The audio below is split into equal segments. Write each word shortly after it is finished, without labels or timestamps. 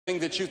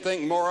that you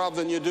think more of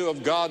than you do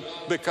of God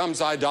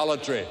becomes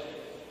idolatry.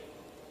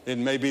 It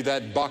may be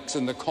that box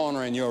in the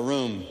corner in your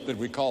room that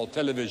we call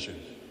television.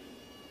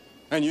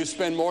 And you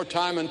spend more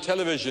time in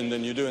television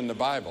than you do in the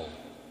Bible.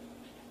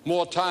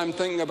 More time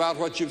thinking about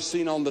what you've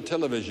seen on the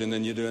television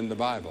than you do in the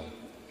Bible.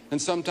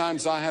 And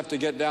sometimes I have to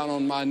get down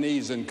on my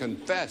knees and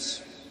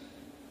confess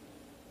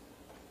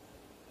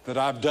that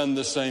I've done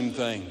the same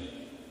thing.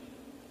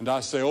 And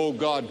I say, oh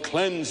God,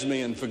 cleanse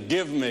me and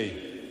forgive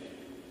me.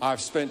 I've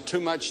spent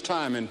too much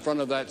time in front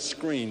of that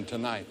screen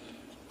tonight.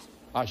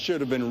 I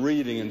should have been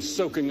reading and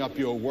soaking up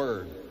your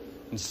word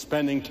and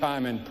spending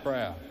time in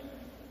prayer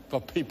for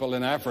people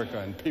in Africa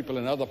and people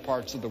in other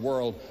parts of the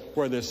world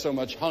where there's so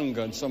much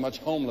hunger and so much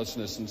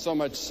homelessness and so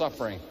much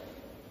suffering